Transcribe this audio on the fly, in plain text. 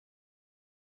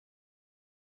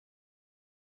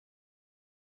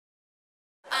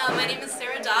My name is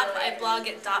Dopp. I blog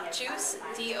at DoppJuice,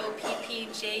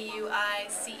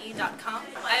 DoppJuice.com.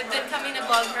 I've been coming to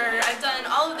BlogHer. I've done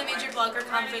all of the major BlogHer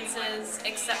conferences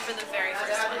except for the very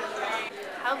first one.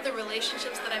 How have the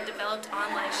relationships that I've developed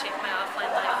online shaped my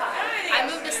offline life? I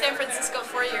moved to San Francisco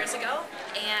 4 years ago,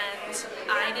 and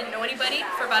I didn't know anybody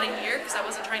for about a year because I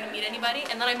wasn't trying to meet anybody.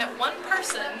 And then I met one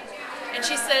person, and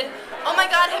she said, "Oh my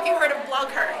God, have you heard of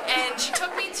BlogHer?" And she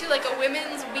took me to like a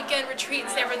women's weekend retreat in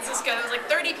San Francisco. There was like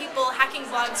 30 people hacking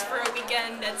blogs for a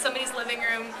weekend at somebody's living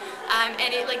room,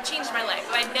 and it like changed my life.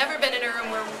 I'd never been in a room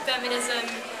where feminism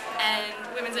and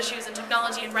women's issues and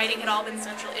technology and writing had all been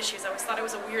central issues. I always thought I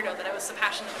was a weirdo that I was so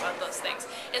passionate about those things.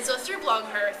 And so through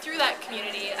BlogHer, through that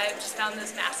community, I've just found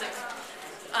this massive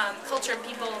culture of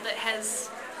people that has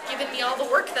given me all the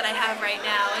work that I have right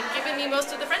now and given me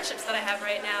most of the friendships that I have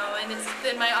right now, and it's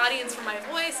been my audience for my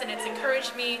voice, and it's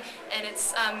encouraged me, and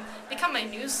it's become my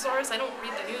news source. I don't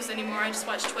read the news anymore. I just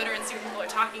watch Twitter and see what people are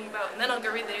talking about, and then I'll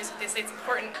go read the news if they say it's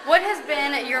important. What has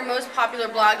been your most popular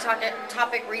blog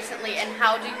topic recently, and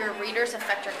how do your readers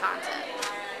affect your content?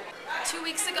 2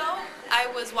 weeks ago, I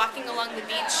was walking along the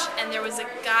beach and there was a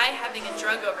guy having a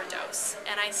drug overdose,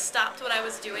 and I stopped what I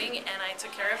was doing and I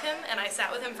took care of him, and I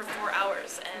sat with him for 4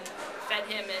 hours and fed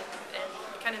him and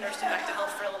kind of nursed him back to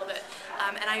health for a little bit.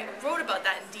 And I wrote about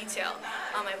that in detail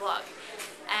on my blog.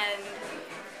 And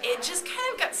it just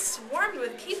kind of got swarmed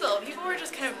with people. People were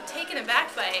just kind of taken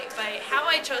aback by how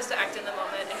I chose to act in the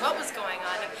moment and what was going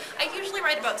on. And I usually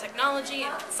write about technology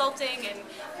and consulting and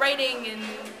writing and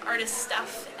artist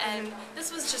stuff, and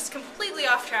this was just completely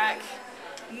off track.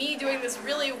 Me doing this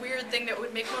really weird thing that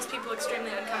would make most people extremely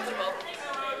uncomfortable.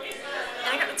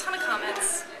 And I got a ton of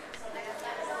comments,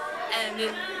 and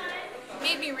it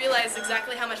made me realize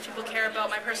exactly how much people care about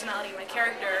my personality and my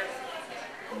character,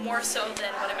 more so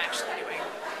than what I'm actually doing.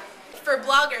 For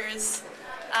bloggers,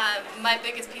 my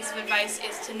biggest piece of advice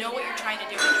is to know what you're trying to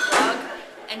do when you blog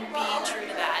and be true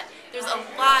to that. There's a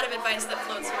lot of advice that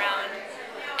floats around,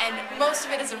 and most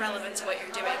of it is irrelevant to what you're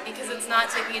doing because it's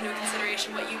not taking into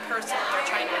consideration what you personally are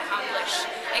trying to accomplish.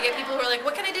 I get people who are like,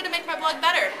 "What can I do to make my blog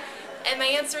better?" And my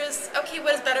answer is, okay,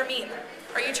 what does better mean?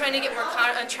 Are you trying to get more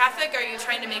traffic? Are you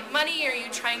trying to make money? Are you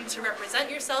trying to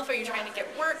represent yourself? Are you trying to get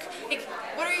work? Like,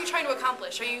 what are you trying to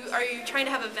accomplish? Are you trying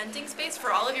to have a venting space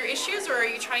for all of your issues, or are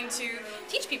you trying to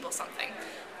teach people something?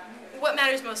 What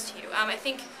matters most to you? I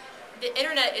think the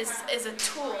internet is a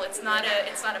tool. It's not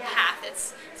a path.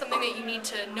 It's something that you need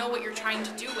to know what you're trying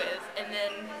to do with, and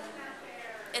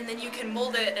then you can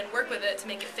mold it and work with it to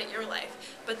make it fit your life.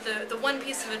 But the one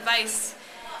piece of advice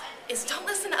is don't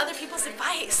listen to other people's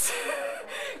advice.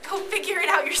 Go figure it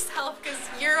out yourself, because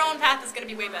your own path is going to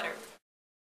be way better.